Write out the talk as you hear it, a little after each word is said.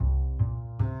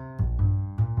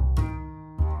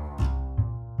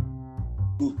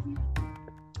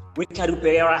Ricardo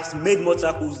Pereira has made more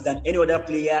tackles than any other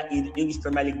player in the English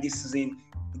Premier League this season.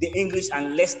 The English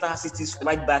and Leicester City's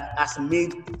right back has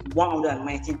made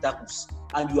 119 tackles.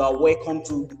 And you are welcome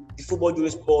to the Football Jury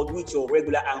Sport with your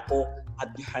regular anchor,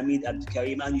 Abdulhamid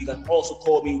Abdulkarim. And you can also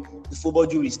call me the Football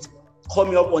Jurist.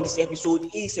 Coming up on this episode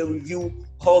is a review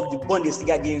of the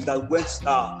Bundesliga games that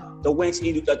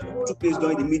took place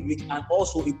during the midweek, and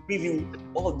also a preview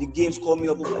of the games coming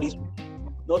up over this week.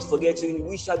 Not forgetting,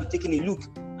 we shall be taking a look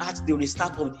at the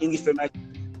restart of the English Premier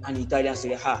League and the Italian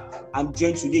Serie A. I'm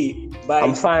joined today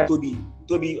by Toby.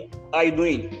 Toby, how are you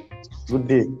doing? Good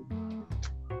day.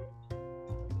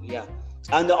 Yeah,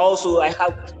 and also I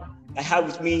have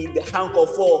with me the anchor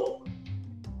for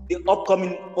the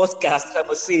upcoming podcast. I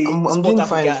must say, I'm doing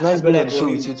fine. It's nice being on the show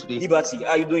with you today. Liberty,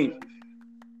 how are you doing?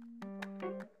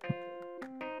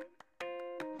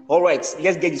 All right,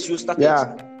 let's get the show started.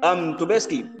 Yeah.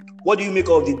 Tobeski, what do you make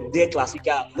of the De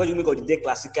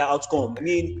Clasica outcome? I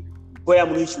mean,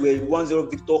 Bayern Munich were 1-0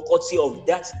 victor, courtesy of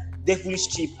that devilish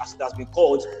chip, as it has been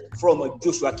called, from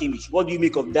Joshua Kimmich. What do you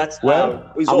make of that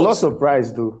result? I'm not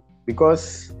surprised though,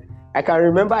 because I can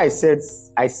remember I said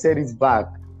it back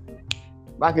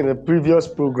in the previous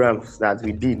programs that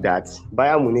we did, that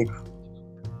Bayern Munich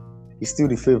is still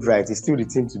the favorite, is still the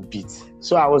team to beat.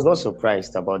 So I was not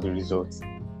surprised about the result.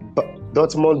 But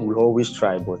Dortmund will always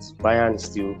try, but Bayern is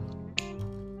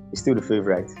still the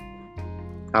favorite,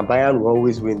 and Bayern will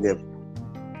always win them.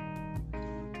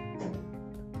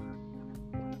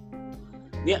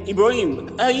 Yeah,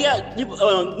 Ibrahim.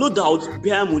 No doubt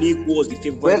Bayern Munich was the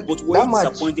favorite, but that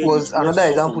match was another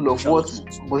example of what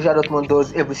Borussia Dortmund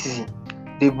does every season.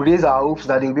 They raise our hopes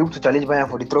that they'll be able to challenge Bayern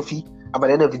for the trophy, and by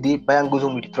the end of the day, Bayern goes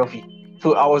home with the trophy.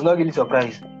 So I was not really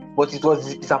surprised, but it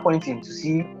was disappointing to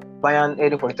see Bayern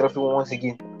heading for the trophy once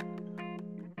again.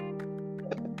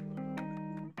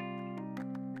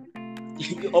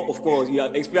 Of course,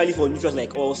 yeah, especially for neutrals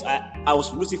like us. I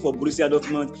was rooting for Borussia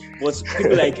Dortmund, but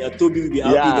people like Toby will be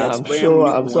happy that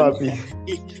I'm so happy.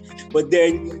 But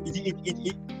then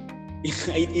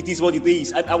it is what it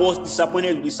is. I was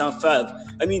disappointed with San Fab.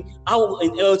 I mean, how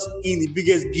on earth in the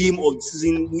biggest game of the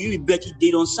season will you bet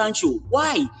Jadon Sancho?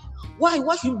 Why?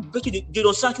 Why should you bet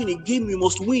Jadon Sancho in a game we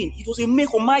must win? It was a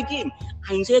make or my game.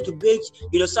 I intended to bet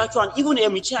Jadon Sancho and even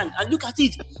Emre Can. And look at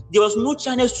it, there was no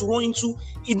channels to run into.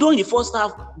 During the first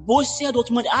half, Borussia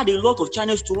Dortmund had a lot of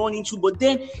channels to run into, but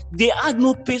then they had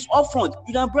no pace up front.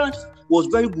 Julian Brandt was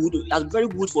very good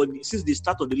since the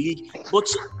start of the league, but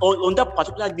on that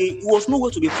particular day, it was nowhere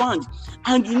to be found.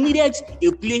 And you needed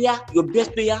a player, your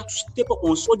best player, to step up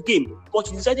on such game, but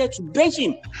you decided to bench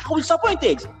him. I was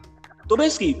disappointed.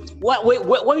 Tobeski, why you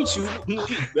were rooting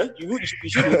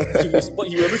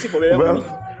for Bayern Munich?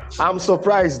 I'm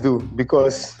surprised though,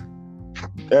 because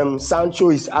Sancho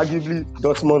is arguably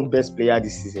Dortmund's best player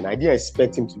this season. I didn't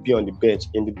expect him to be on the bench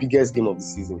in the biggest game of the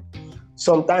season.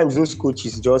 Sometimes those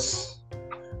coaches just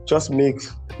make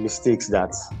mistakes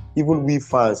that even we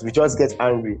fans, we just get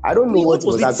angry. I don't know what he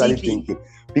was actually thinking,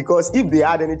 because if they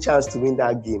had any chance to win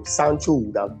that game, Sancho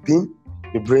would have been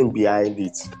the brain behind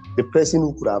it, the person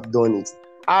who could have done it.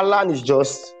 Alan is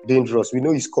just dangerous. We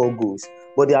know he scores goals,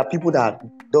 but there are people that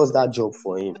does that job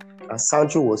for him, and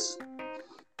Sancho was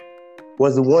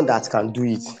the one that can do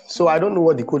it. So I don't know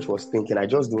what the coach was thinking. I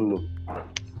just don't know.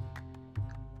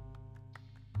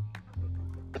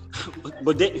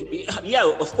 But then, yeah,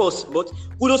 of course. But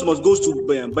kudos must go to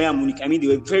Bayern Munich. I mean, they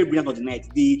were very brilliant on the night.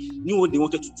 They knew what they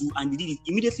wanted to do, and they did it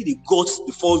immediately. They got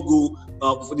the first goal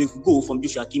for the goal from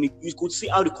Joshua Kimmich. You could see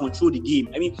how they control the game.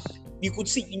 I mean, you could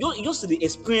see just the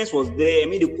experience was there. I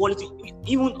mean, the quality.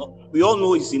 Even we all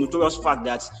know it's a notorious fact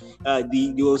that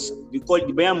the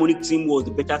Bayern Munich team was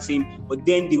the better team, but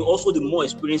then they were also the more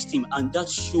experienced team, and that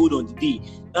showed on the day.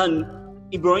 And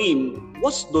Ibrahim,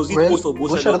 what does it mean for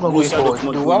Borussia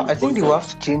Dortmund? I think they will have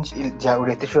to change their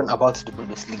orientation about the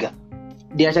Bundesliga.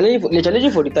 They are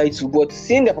challenging for the title, but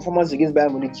seeing their performance against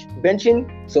Bayern Munich, benching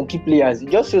some key players, it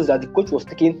just shows that the coach was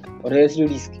taking unnecessary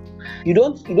risk. You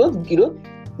don't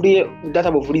play that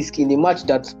type of risk in a match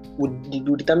that would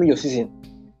determine your season.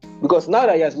 Because now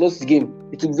that he has lost the game,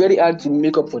 it will be very hard to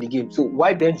make up for the game. So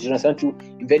why bench Jadon Sancho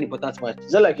in a very important match?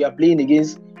 It's not like you are playing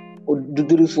against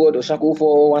Huddersfield or Schalke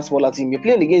for one smaller team. You're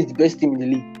playing against the best team in the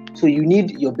league. So you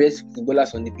need your best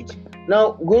footballers on the pitch.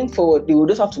 Now, going forward, they will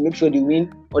just have to make sure they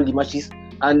win all the matches,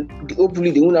 and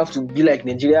hopefully they won't have to be like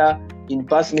Nigeria in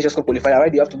past Nations Cup qualifier,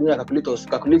 right? They have to bring a calculator to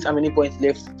calculate how many points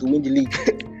left to win the league.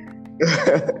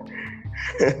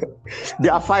 They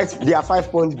are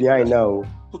 5 points behind now.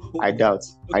 I doubt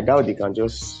they can do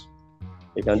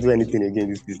anything again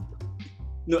this season.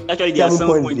 No, actually, they are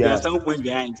 7 points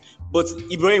behind. But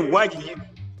Ibrahim, why did you?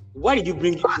 Why did you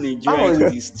bring Nigeria into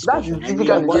this That's the discussion?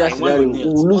 typical Nigeria scenario. We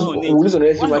lose on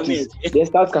every matches. Then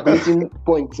start calculating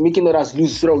points, making others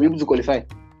lose so that we're able to qualify.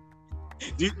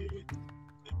 Do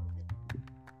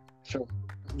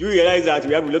you realize that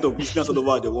we have a lot of listeners all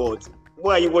over the world?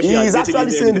 Why are you watching? He's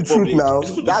actually saying the truth now.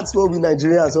 That's what we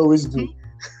Nigerians always do.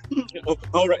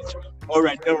 All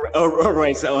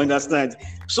right. So I understand.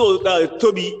 So,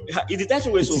 Toby, is the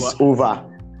title race over? It's over.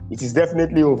 It is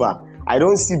definitely over. I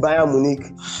don't see Bayern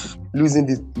Munich losing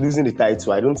the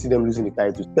title. I don't see them losing the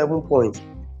title. 7 points,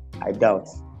 I doubt.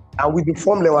 And with the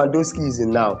form Lewandowski is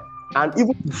in now, and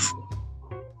even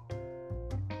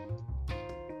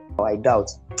I doubt.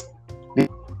 I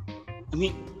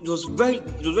mean, it was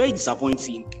very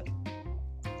disappointing.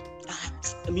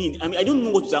 I mean, I don't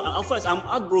know what to say. At first, I'm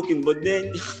heartbroken, but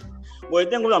then,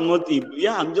 I'm not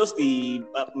I'm just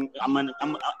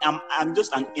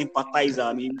an empathizer.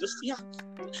 I mean,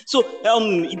 So,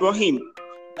 Ibrahim,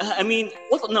 I mean,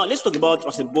 now? Let's talk about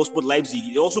Borussia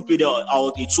Leipzig. They also played out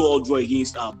a 2-2 draw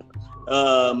against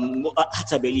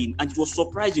Hertha Berlin, and it was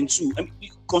surprising too. I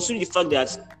mean, considering the fact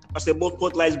that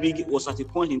Borussia Leipzig was at a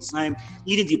point in time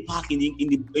leading the pack in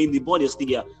the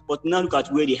Bundesliga, but now look at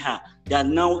where they are. They are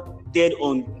now third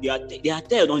on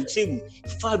the table,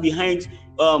 far behind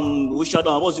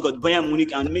Bayern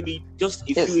Munich, and maybe just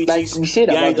a few inches we said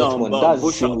behind about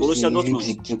Borussia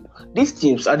Dortmund. These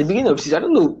teams at the beginning of the season, I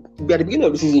don't know, at the beginning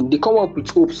of the season they come up with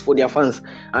hopes for their fans,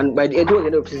 and by the end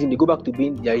of the season they go back to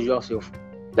being their usual self.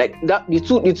 Like that,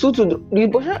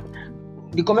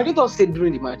 the commentators said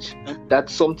during the match that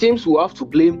some teams will have to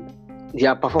blame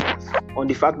their performance on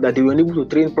the fact that they were unable to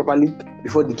train properly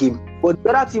before the game. But the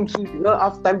other team too did not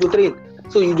have time to train.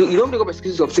 So you don't make up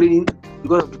excuses of training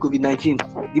because of the COVID-19.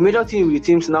 The major thing with the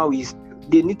teams now is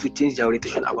they need to change their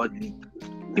orientation about the league.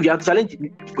 If you have to challenge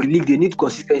for the league, they need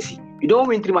consistency. You don't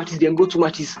win 3 matches, then go 2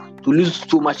 matches to lose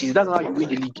 2 matches. That's not how you win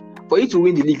the league. For you to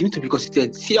win the league, you need to be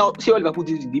consistent. See how Liverpool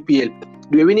did in the DPL.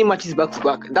 They were winning matches back to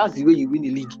back. That's the way you win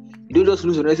the league. You don't just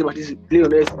lose on every matches, play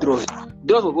on every draws.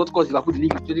 Draws was what caused Liverpool the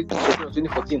league in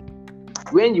 2014.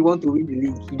 When you want to win the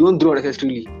league, you don't draw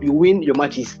necessarily. You win your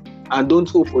matches and don't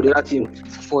hope for the other team to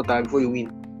fall time before you win.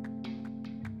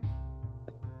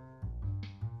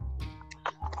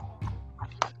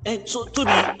 And so,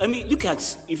 Toby, I mean,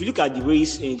 if you look at the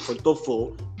race for the top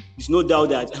 4, there's no doubt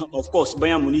that, of course,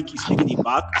 Bayern Munich is taking it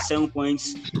back, 7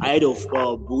 points ahead of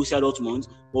Borussia Dortmund.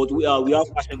 But we have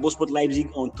Borussia Leipzig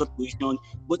on 3rd position.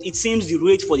 But it seems the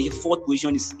rate for the 4th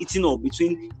position is eating up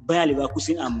between Bayer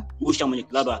Leverkusen and Borussia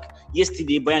Mönchengladbach.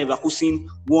 Yesterday, Bayer Leverkusen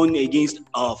won against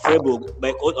Freiburg by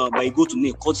a goal to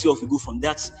nil, courtesy of a goal from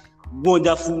that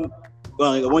wonderful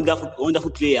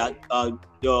player,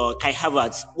 Kai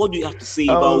Havertz. What do you have to say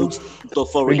about the top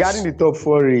 4 race? Regarding the top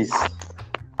 4 race,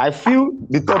 I feel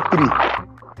the top 3.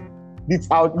 This is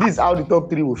how the top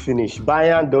 3 will finish: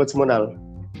 Bayern, Dortmund, and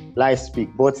Leipzig.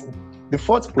 But the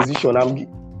 4th position,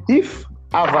 if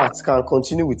Havertz can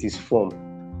continue with his form,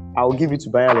 I will give it to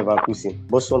Bayer Leverkusen.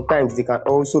 But sometimes they can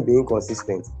also be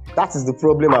inconsistent. That is the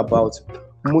problem about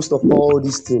most of all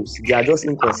these teams. They are just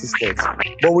inconsistent.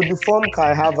 But with the form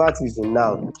Kai Havertz is in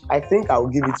now, I think I will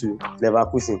give it to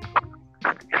Leverkusen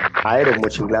ahead of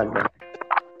Mönchengladbach.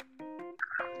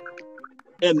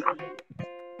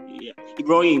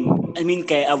 Ibrahim, I mean,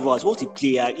 Kai Havertz, what a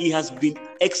player! He has been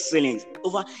excellent.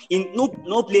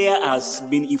 No player has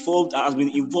been involved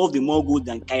in more goals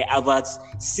than Kai Havertz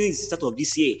since the start of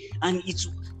this year, and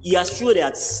he has showed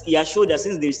that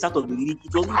since the start of the league,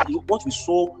 it wasn't what we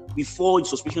saw before the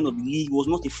suspension of the league was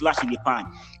not a flash in the pan.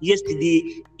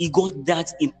 Yesterday, he got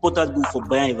that important goal for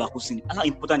Bayern Leverkusen. How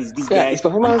important is this guy? His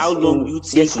performance, how long do you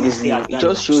think it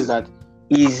just shows that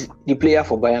he's the player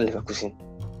for Bayern Leverkusen.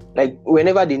 Like,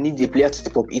 whenever they need the player to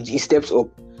step up, he steps up.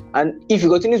 And if he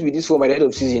continues with this form by the end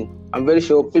of the season, I'm very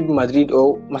sure maybe Madrid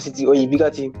or Man City or a bigger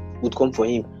team would come for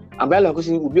him. And Bayern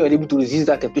Leverkusen will be unable to resist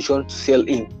that temptation to sell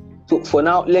him. So for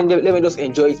now, let me just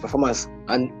enjoy his performance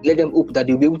and let them hope that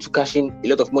they'll be able to cash in a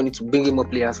lot of money to bring in more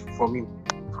players from him.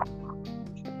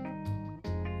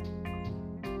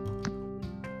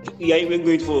 You are even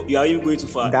going too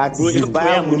far. That is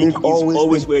Bayern Munich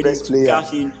always ready to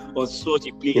cash in on such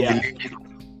a player.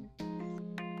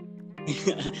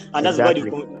 And that's why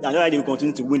they will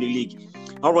continue to win the league.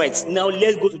 All right, now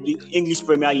let's go to the English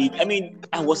Premier League. I mean,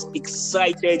 I was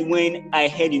excited when I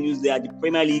heard the news that the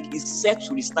Premier League is set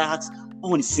to restart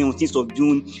on the 17th of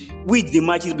June with the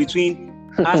matches between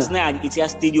Arsenal and Etihad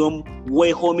Stadium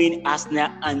welcoming Arsenal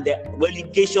and the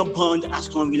relegation-bound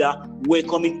Aston Villa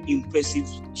welcoming impressive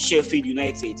Sheffield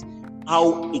United.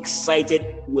 How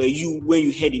excited were you when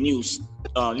you heard the news?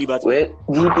 Liberty? Well,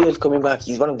 the EPL coming back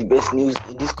is one of the best news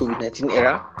in this COVID-19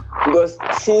 era because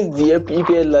since the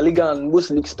EPL, La Liga, and most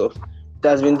league stuff, it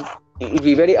has been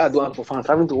a very hard one for fans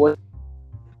having to watch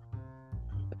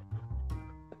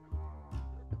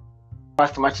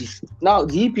past matches. Now,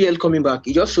 the EPL coming back,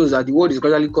 it just shows that the world is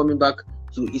gradually coming back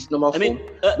to its normal form,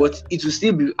 but it will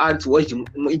still be hard to watch the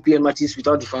EPL matches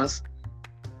without the fans.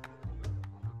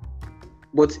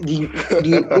 But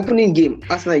the opening game,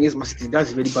 Arsenal against Man City,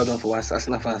 that's a very bad one for us,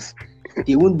 Arsenal fans.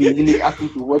 They won't be really happy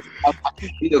to watch after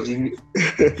the end of the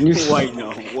news. Why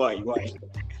now? Why?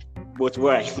 But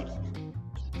why?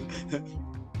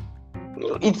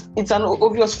 It's an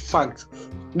obvious fact.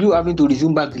 You having to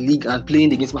resume back the league and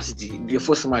playing against Man City, your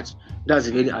first match, that's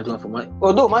a very hard one for Man.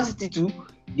 Although Man City too,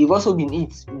 they've also been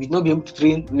hit. We've not been able to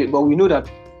train, but we know that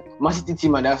Man City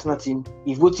team and the Arsenal team,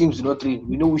 if both teams do not train,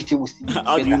 we know which team will still be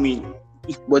How do you mean?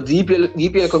 But the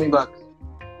EPL coming back.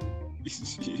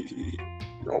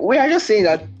 We are just saying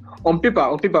that on paper,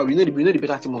 we know the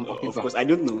better team on paper. Of course, I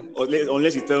don't know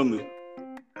unless you tell me.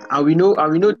 And we know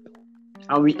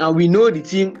the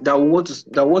team that want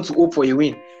to hope for a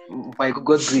win by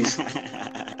God's grace.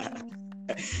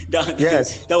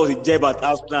 That was a jab at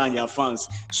Arsenal and their fans.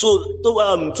 So,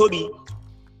 Toby,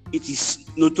 it is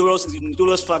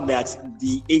notorious fact that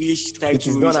the English title it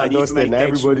is not adjusted.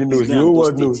 Everybody knows. The whole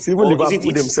world knows. Even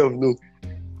Liverpool themselves know.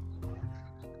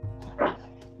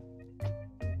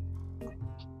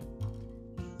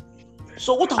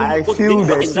 So what I feel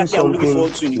there's still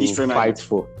something to fight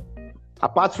for.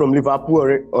 Apart from Liverpool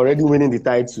already winning the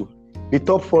title, the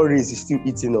top four race is still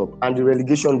eating up, and the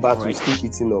relegation battle is still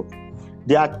eating up.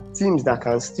 There are teams that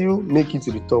can still make it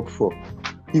to the top four,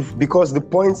 because the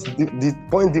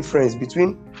point difference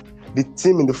between the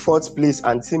team in the fourth place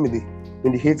and team in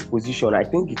the eighth position, I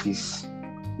think it is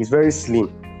very slim.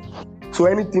 So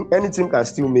any team can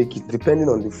still make it, depending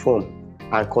on the form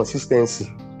and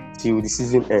consistency till the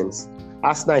season ends.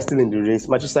 Arsenal is still in the race.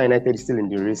 Manchester United is still in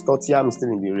the race. Tottenham is still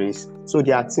in the race. So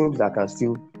there are teams that can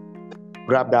still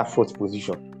grab that fourth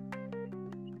position.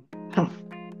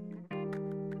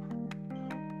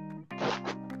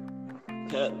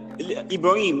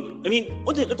 Ibrahim,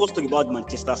 let us talk about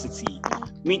Manchester City.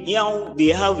 Now they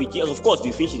have a chance. Of course,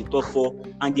 they finished in the top four,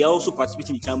 and they are also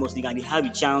participating in the Champions League, and they have a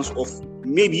chance of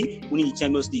maybe winning the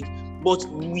Champions League. But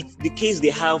with the case they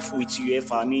have with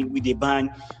UEFA, with the ban,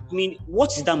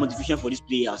 what is that motivation for these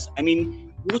players? What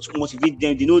motivates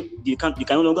them? They know they can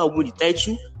no longer win the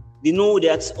title. They know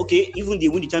that, okay, even they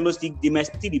win the Champions League, they might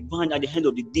still be banned at the end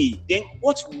of the day. Then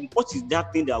what is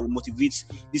that thing that will motivate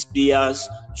these players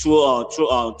towards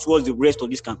the rest of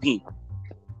this campaign?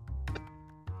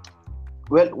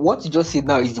 Well, what you just said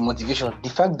now is the motivation. The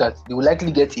fact that they will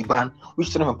likely get a ban,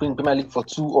 which turn from playing Premier League for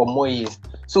 2 or more years.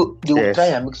 So they will try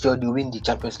and make sure they win the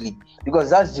Champions League, because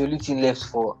that's the only thing left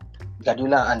for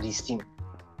Guardiola and his team.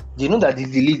 They know that the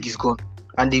league is gone,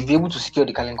 and they'll be able to secure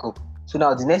the Carling Cup. So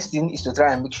now the next thing is to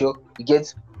try and make sure we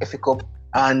get FA Cup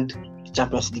and the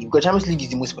Champions League, because Champions League is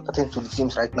the most important thing to the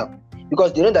teams right now.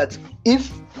 Because they know that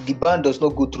if the ban does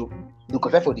not go through, they'll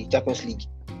qualify for the Champions League.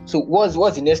 So what's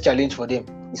the next challenge for them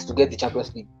is to get the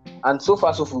Champions League. And so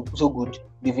far so good.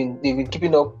 They've been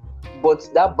keeping up, but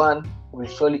that ban will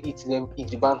surely eat them if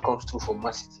the ban comes through for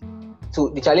Man City. So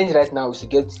the challenge right now is to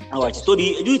get. All right. So do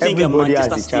you think everybody Manchester has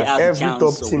the City chance? has the Every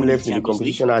chance top team left in the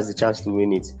competition has the chance to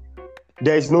win it.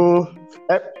 There is no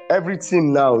every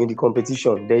team now in the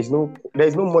competition. There is no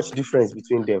much difference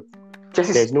between them. There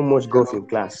is no much gulf in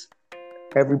class.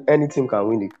 Any team can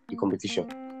win the competition.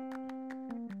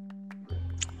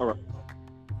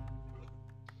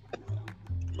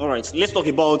 All right. Let's talk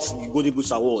about the Golden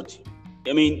Boot Award.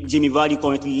 Jamie Vardy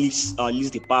currently leads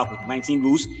the pack with 19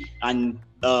 goals, and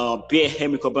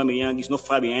Pierre-Emerick Aubameyang is not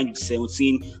far behind with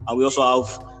 17. And we also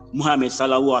have Mohamed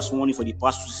Salah, who has won it for the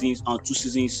past two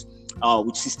seasons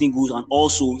with 16 goals, and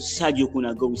also Sadio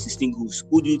Konago with 16 goals.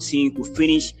 Who do you think will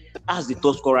finish as the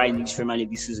top scorer in the Premier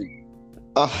League this season?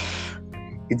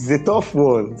 It's a tough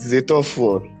one.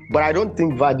 But I don't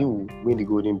think Vardy will win the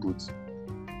Golden Boot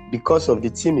because of the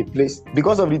team he plays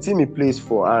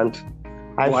for, and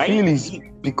I feel he's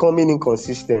becoming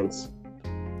inconsistent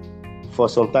for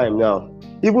some time now.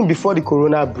 Even before the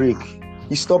Corona break,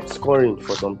 he stopped scoring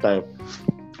for some time.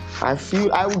 I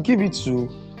feel I will give it to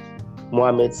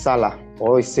Mohamed Salah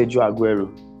or Sergio Aguero.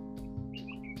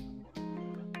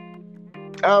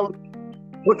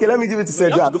 Okay, let me give it to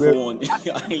Sergio Aguero.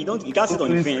 You can't sit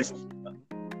on the fence.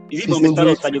 Is it Mohamed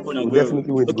Salah or Sergio Aguero?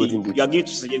 Definitely win the Golden Boot. You are giving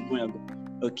to Sergio Aguero.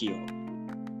 Okay.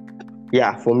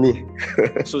 Yeah, for me.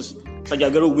 So Sergio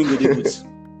Aguero will win Golden Boot.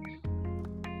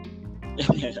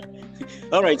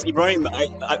 All right, Ibrahim,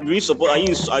 are you in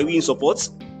support?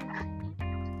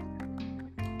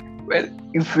 Well,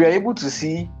 if we are able to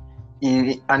see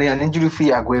an injury-free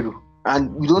Aguero,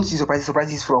 and we don't see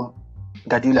surprises from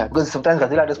Guardiola, because sometimes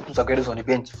Guardiola just puts Aguero on the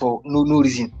bench for no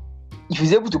reason. If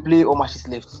he's able to play all matches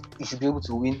left, he should be able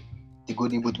to win the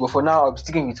Golden Boot. But for now, I'm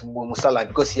sticking with Mo Salah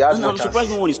because he has I'm surprised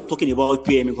no one is talking about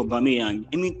Pierre-Emerick Aubameyang.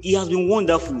 I mean, he has been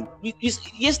wonderful.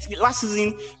 Yes, last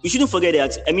season, we shouldn't forget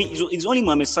that. I mean, it's only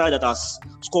Mohamed Salah that has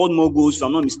scored more goals, if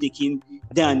I'm not mistaken,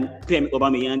 than Pierre-Emerick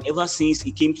Aubameyang ever since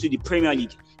he came to the Premier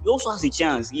League. He also has a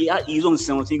chance. He's on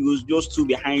 17 goals, just 2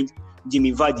 behind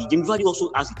Jamie Vardy. Jamie Vardy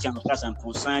also has a chance, as far as I'm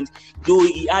concerned, though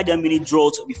he had that many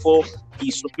drought before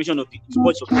his suspension of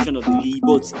the league,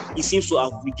 but he seems to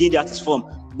have regained that his form.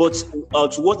 But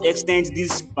to what extent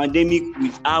this pandemic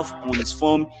will have on his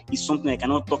form is something I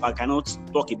cannot talk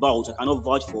about, I cannot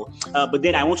vouch for. But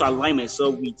then I want to align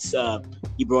myself with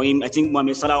Ibrahim. I think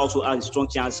Mohamed Salah also has a strong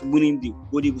chance winning the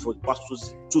Golden Boot for the past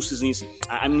 2 seasons.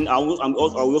 I will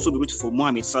also be rooting for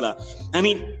Mohamed Salah. I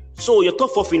mean, so your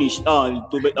top 4 finish,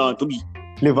 Toby.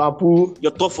 Liverpool,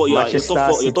 your top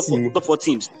 4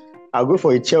 teams. I'll go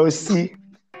for a Chelsea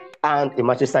and a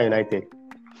Manchester United.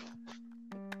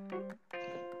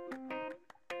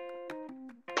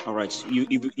 All right,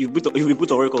 you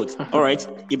put a record. All right,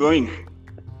 Ibrahim.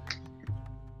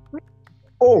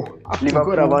 Oh, I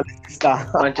forgot about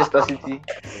Manchester City,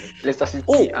 Leicester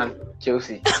City, and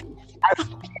Chelsea.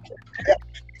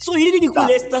 So you didn't go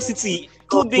Leicester City.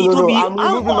 Toby, I'm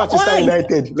removing Manchester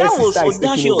United. That was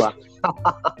audacious.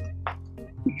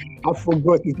 I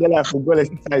forgot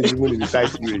Leicester is winning the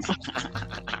title race.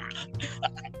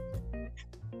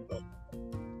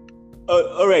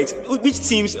 All right. Which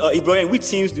teams, Ibrahim? Which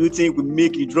teams do you think will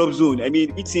make the drop zone? I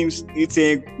mean, which teams do you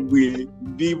think will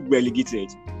be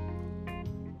relegated?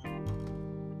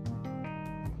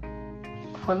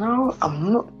 For now,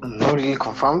 I'm not really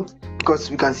confirmed because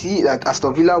we can see that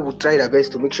Aston Villa will try their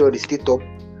best to make sure they stay top,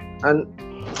 and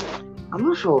I'm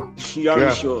not sure. You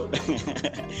are sure?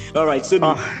 All right. So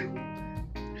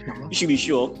you should be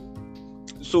sure.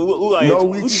 So who are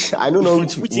Norwich? I don't know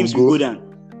which teams will go down.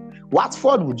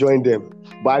 Watford will join them,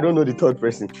 but I don't know the third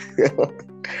person.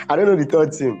 I don't know the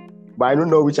third team, but I don't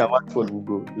know which Watford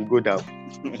will go down.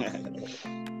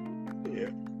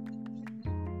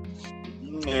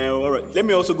 All right. Let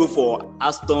me also go for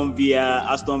Aston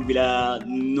Villa,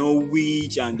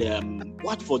 Norwich, and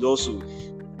Watford also.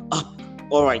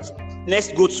 All right.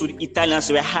 Let's go to the Italian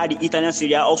Serie A. The Italian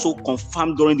Serie A also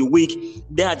confirmed during the week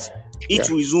that it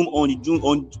will resume on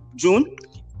June,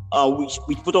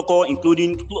 with protocol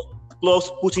including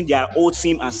clubs putting their whole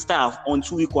team and staff on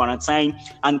 2-week quarantine,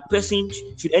 and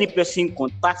should any person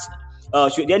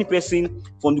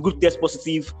from the group test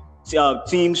positive,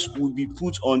 teams will be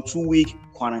put on 2-week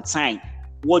quarantine.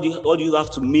 What do you have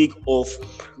to make of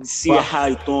the Serie A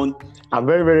return? I'm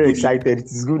very, very excited. It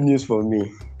is good news for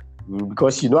me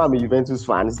because I'm a Juventus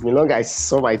fan. It's been long I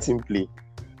saw my team play.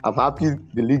 I'm happy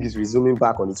the league is resuming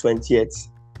back on the 20th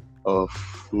of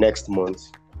next month.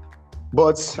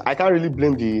 But I can't really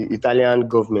blame the Italian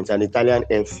government and Italian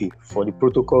FA for the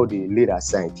protocol they laid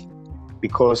aside,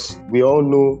 because we all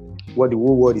know what the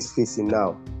whole world is facing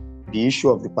now, the issue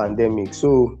of the pandemic.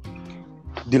 So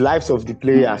the lives of the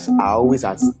players are always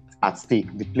at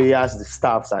stake. The players, the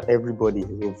staffs, and everybody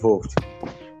involved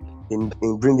in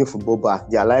bringing football back,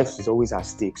 their lives is always at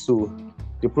stake. So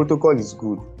the protocol is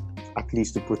good, at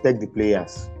least to protect the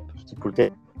players, to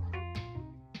protect.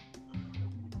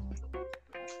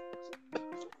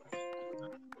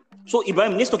 So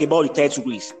Ibrahim, let's talk about the title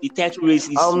race. The title race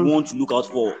is one to look out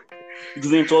for.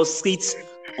 Juventus sits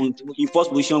in first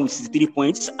position with 63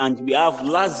 points, and we have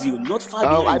Lazio not far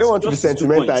behind. I don't want to be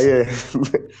sentimental here,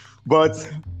 but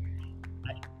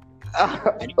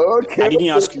okay. I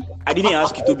didn't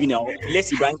ask you, Toby. Now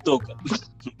let's Ibrahim talk.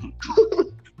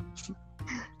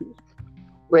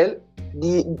 Well,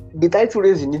 the title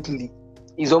race in Italy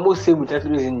is almost same with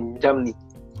title race in Germany.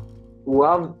 We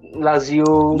have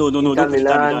Lazio. No, don't put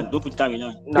Inter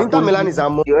Milan. Inter Milan is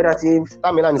among the other teams.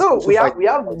 Inter Milan is we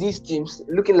have these teams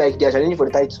looking like they are challenging for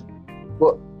the title.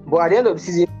 But at the end of the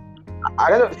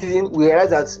season, we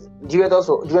realize that Juventus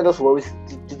will always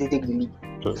take the lead.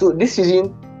 So this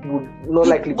season would not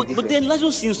likely be different. But then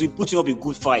Lazio seems to be putting up a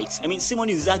good fight. I mean, Simone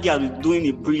Inzaghi has been doing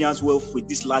a brilliant work with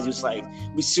this Lazio side,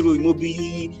 with Ciro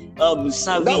Immobile,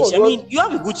 Savic. I mean, you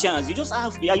have a good chance. You just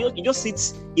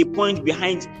sit a point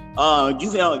behind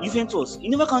Juventus. You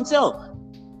never can tell.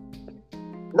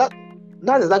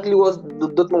 That's exactly what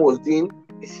Dortmund was doing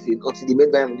this season until they made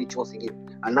Bayern Munich once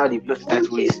again, and now they've lost the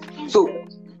title race. So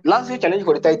Lazio challenge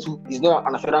for the title is not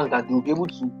an assurance that they will be able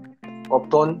to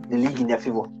upturn the league in their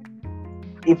favor.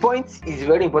 a point is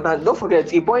very important. Don't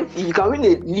forget, a point, if you can win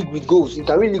a league with goals, you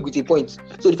can win a league with a point.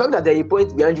 So the fact that there are a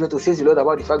point behind Juventus says a lot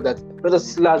about the fact that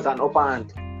Juventus still has an upper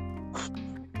hand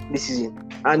this season.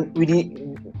 And with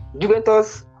the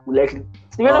Juventus will likely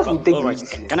will take all right. this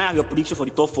season. Can I have your prediction for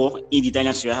the top 4 in the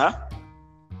Italian Serie A?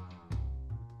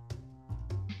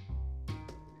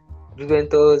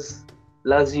 Juventus,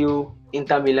 Lazio,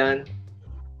 Inter Milan.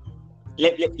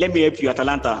 Let me help you,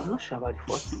 Atalanta. I'm not sure about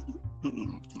the first.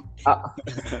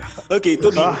 Okay,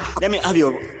 Toby, let me have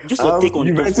your take on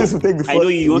Juventus will take the first I know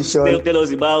you want position. to tell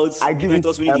us about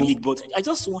Juventus winning the league, but I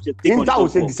just want to take on the Inter will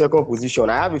top take 4. the second position.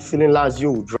 I have a feeling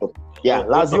Lazio will drop. Yeah,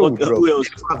 Lazio will drop. Who else?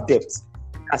 Have depth.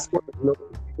 That's what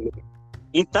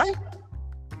Inter?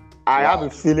 I have a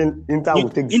feeling Inter will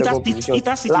take the second position.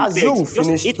 Inter City Lazio will just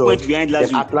finish 8 points third. behind Then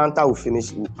Lazio. Atlanta will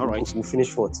finish. All right. Will finish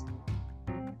fourth.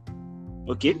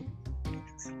 Okay.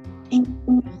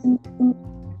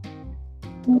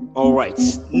 All right.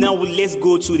 Now let's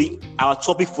go to our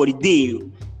topic for the day,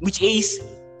 which is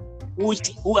who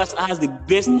has the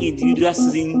best individual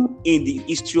season in the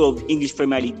history of English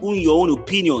Premier League. In your own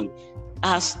opinion,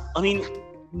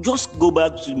 just go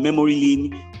back to memory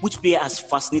lane. Which player has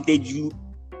fascinated you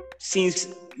since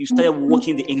you started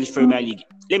watching the English Premier League?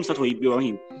 Let me start with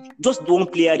Ibrahim. Just one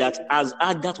player that has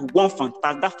had that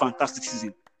fantastic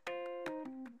season.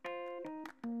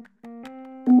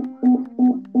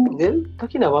 Then,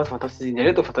 talking about fantastic seasons, a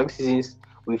lot of fantastic seasons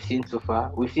we've seen so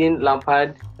far. We've seen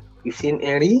Lampard, we've seen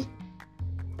Henry.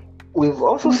 We've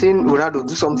also seen Ronaldo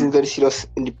do something very serious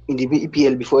in the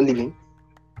EPL before leaving.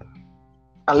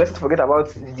 And let's not forget about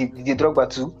the Drogba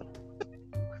too.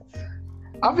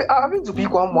 Having to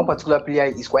pick one particular player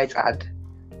is quite hard,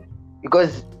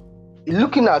 because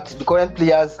looking at the current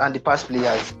players and the past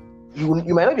players, you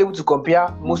might not be able to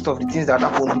compare most of the things that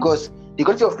happen, because the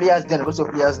quality of players then and the quality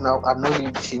of players now are not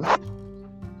really the same.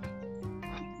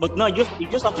 But no, you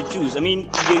just have to choose.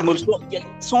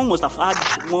 Someone must have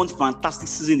had one fantastic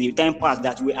season in the time past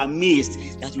that we're amazed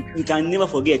that you can never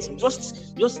forget.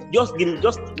 Just give me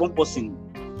just one person.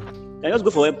 Can just go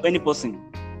for any person.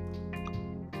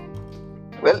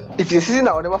 Well, if it's a season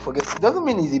I will never forget, it doesn't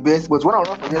mean it's the best, but what I will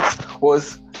not forget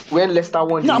was when Leicester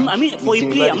won. No, I mean for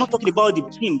a player. I'm not talking about the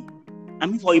team. I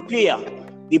mean for a player,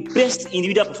 the best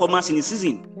individual performance in the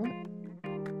season.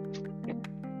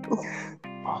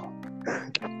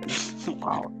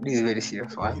 Wow, this is very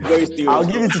serious one. Very serious. I'll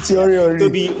give it to Thierry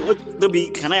Henry. Toby,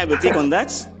 can I have a take on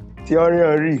that? Thierry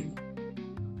Henry.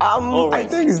 All right. I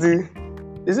think it's the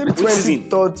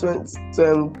 23rd,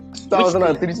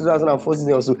 2003, 2004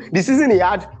 season or so. The season he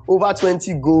had over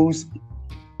 20 goals.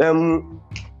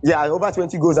 Over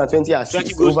 20 goals and 20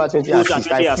 assists. Over 20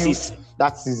 assists.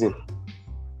 That season.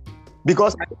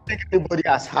 Because I don't think anybody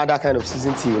has had that kind of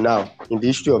season till now in the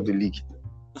history of the league.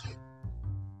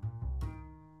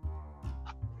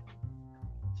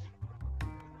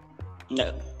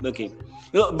 Yeah, okay.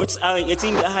 No, but I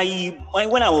think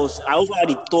when I also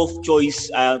had a tough choice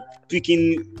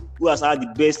picking who has had the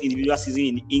best individual season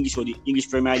in English or the English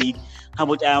Premier League. How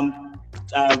about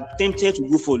tempted to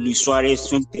go for Luis Suarez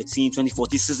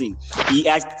 2013-2014 season. He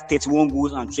had 31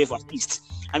 goals and 12 assists.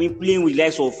 I mean, playing with the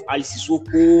likes of Ali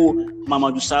Sissoko,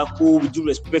 Mamadou Sakho, with due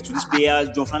respect to these players,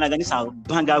 John Flanagan, these are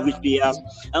bang average players.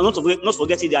 And not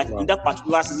forgetting that in that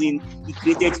particular season, he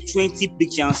created 20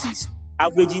 big chances,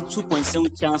 averaging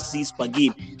 2.7 chances per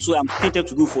game. So I'm tempted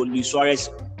to go for Luis Suarez.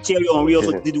 Thierry Henry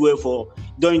also did well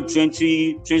during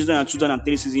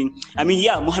 2002-2003 season. I mean,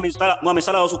 Mohamed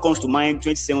Salah also comes to mind,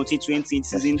 2017-2018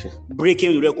 season,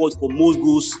 breaking the record for most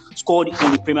goals scored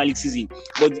in the Premier League season.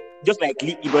 But just like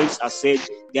Ibrahim has said,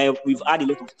 we've had a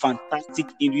lot of fantastic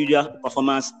individual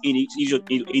performance in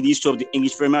the history of the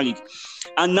English Premier League.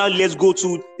 And now let's go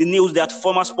to the news that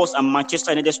former Spurs and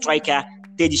Manchester United striker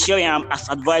Teddy Sheringham has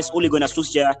advised Ole Gunnar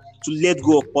Solskjaer to let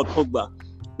go of Paul Pogba.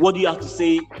 What do you have to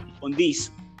say on this?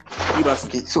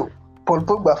 Okay, so Paul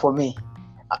Pogba for me,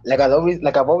 like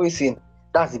I've always seen,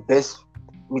 that's the best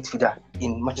midfielder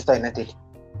in Manchester United.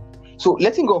 So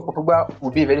letting go of Paul Pogba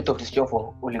would be a very tough decision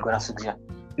for Ole Gunnar Solskjaer,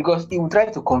 because he will try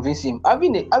to convince him.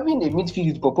 Having a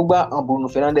midfield with Paul Pogba and Bruno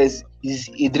Fernandes is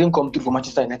a dream come true for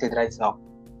Manchester United right now.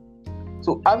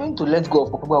 So having to let go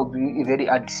of Paul Pogba would be a very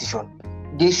hard decision.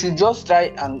 They should just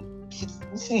try and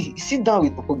sit down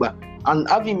with Paul Pogba and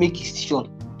have him make his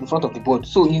decision in front of the board,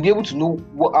 so you'll be able to know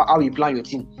how you plan your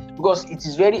team, because it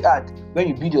is very hard when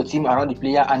you build your team around the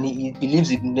player and he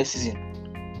believes in the next season.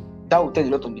 That will tell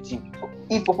a lot on the team. So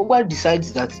if Pogba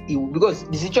decides that because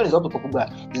the decision is up to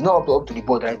Pogba, it's not up to the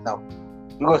board right now,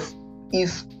 because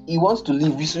if he wants to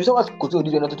leave, we saw what Coutinho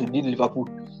did not to leave Liverpool,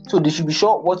 so they should be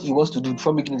sure what he wants to do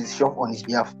before making a decision on his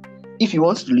behalf. If he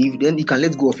wants to leave, then he can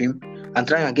let go of him and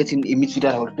try and get in a midfielder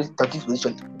that will replace 30th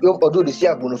position. Although they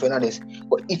still have Bruno Fernandes,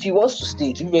 but if he wants to stay,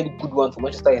 it's a very good one for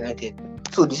Manchester United.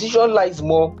 So decision lies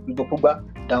more with Pogba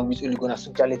than with Ole Gunnar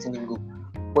Solskjaer letting him go.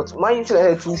 But Manchester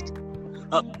United thinks.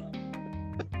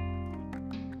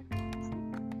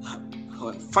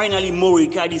 Finally, Mauro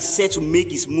Icardi is set to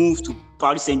make his move to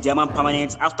Paris Saint-Germain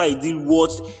permanent after a deal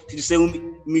worth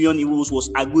 57 million euros was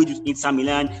agreed with Inter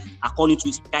Milan, according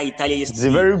to Sky Italia yesterday. It's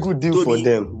a very good deal for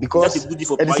them because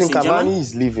Edinson Cavani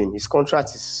is leaving. His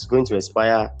contract is going to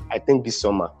expire, I think, this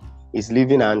summer. He's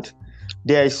leaving, and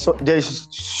there is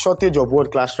shortage of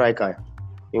world-class striker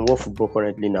in world football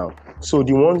currently now. So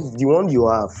the one you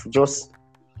have, just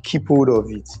keep hold of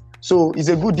it. So it's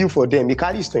a good deal for them.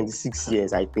 Icardi is 26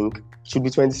 years, I think. Should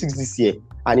be 26 this year,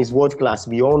 and he's world class.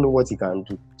 We all know what he can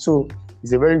do. So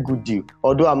it's a very good deal.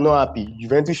 Although I'm not happy,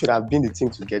 Juventus should have been the team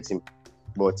to get him.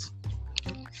 But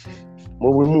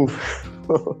we move.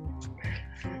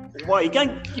 Well, you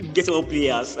can't keep getting all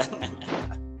players.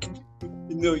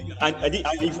 No, I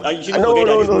shouldn't no. forget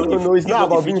that It's not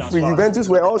about being free. Juventus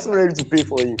were also ready to pay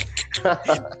for him.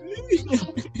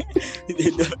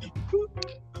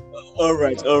 All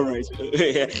right.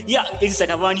 Yeah, it's like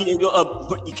Cavani.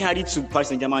 He carried to Paris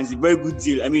Saint-Germain. It's a very good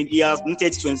deal. I mean, he has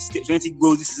noted 20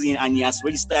 goals this season, and he has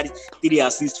already started 3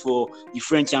 assists for the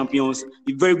French champions.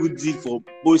 A very good deal for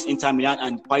both Inter Milan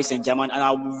and Paris Saint-Germain. And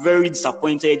I'll be very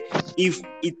disappointed if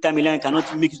Inter Milan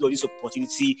cannot make use of this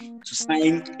opportunity to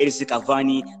sign Edinson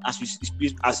Cavani as his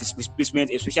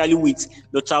replacement, especially with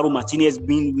Lautaro Martinez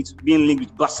being linked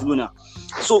with Barcelona.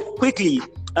 So quickly.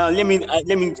 Let me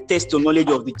test your knowledge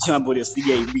of the German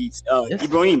Bundesliga a bit. Yes.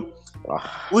 Ibrahim,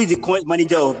 who is the current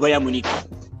manager of Bayern Munich?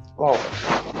 Wow.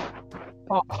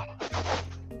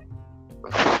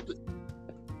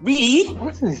 Really?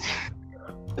 What is it?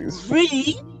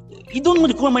 Really? You don't know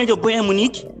the current manager of Bayern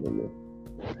Munich?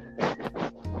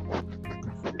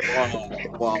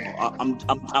 Wow. I'm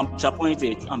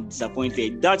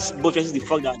disappointed. That's both the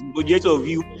fact that the majority of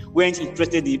you weren't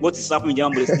interested in what is happening in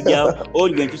German Bundesliga. All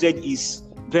you're interested is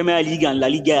Premier League and La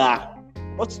Liga.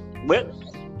 What? Well,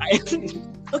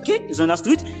 okay, it's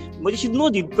understood. But you should know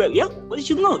but you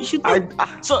should know. I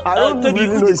don't really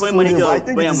know his full name. I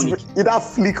think it's either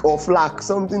Flick or Flack,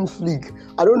 something Flick.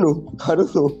 I don't know.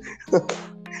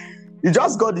 You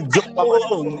just got the job.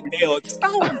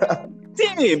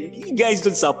 Damn, you guys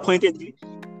are disappointed.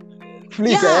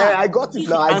 Flick, I got it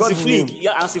now. I got the name.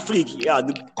 Yeah, Hansi Flick. Yeah,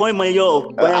 the current manager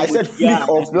of Bayern. I said Flick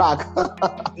or Flack.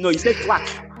 No, you said Flack.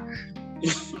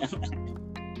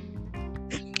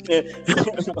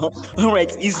 All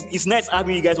right, it's nice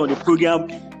having you guys on the program.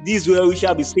 This is where we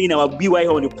shall be saying our BY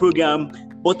on the program.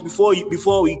 But before we leave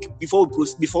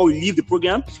the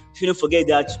program, don't forget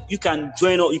that you can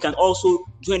also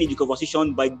join in the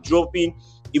conversation by dropping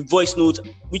a voice note,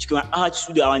 which can add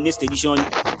to our next edition,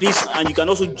 please. And you can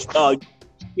also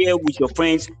share with your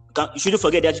friends. You shouldn't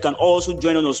forget that you can also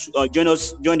join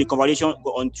the conversation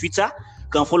on Twitter.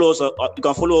 You can follow us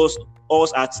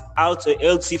at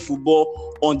LT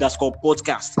Football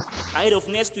 _podcast. Ahead of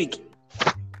next week,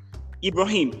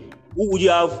 Ibrahim, who would you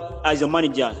have as your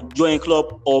manager, Jurgen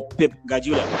Klopp or Pep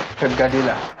Guardiola? Pep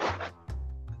Guardiola.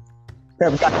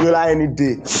 Pep Guardiola any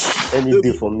day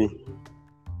for me.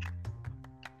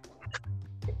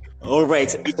 All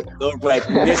right.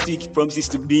 Next week promises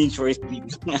to be interesting.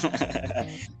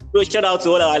 So shout out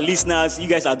to all our listeners. You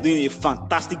guys are doing a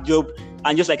fantastic job.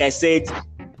 And just like I said,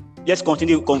 let's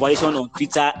continue the conversation on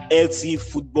Twitter. LT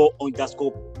Football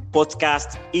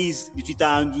 _podcast is the Twitter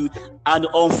handle. And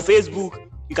on Facebook,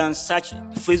 you can search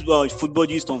Facebook Football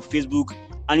Gist on Facebook.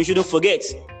 And you shouldn't forget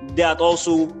that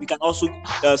you can also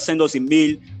send us a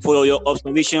mail for your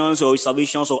observations or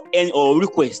reservations or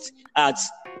requests at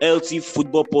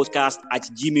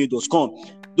ltfootballpodcast@gmail.com.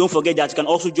 Don't forget that you can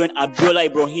also join Abiola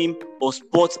Ibrahim or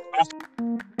Sports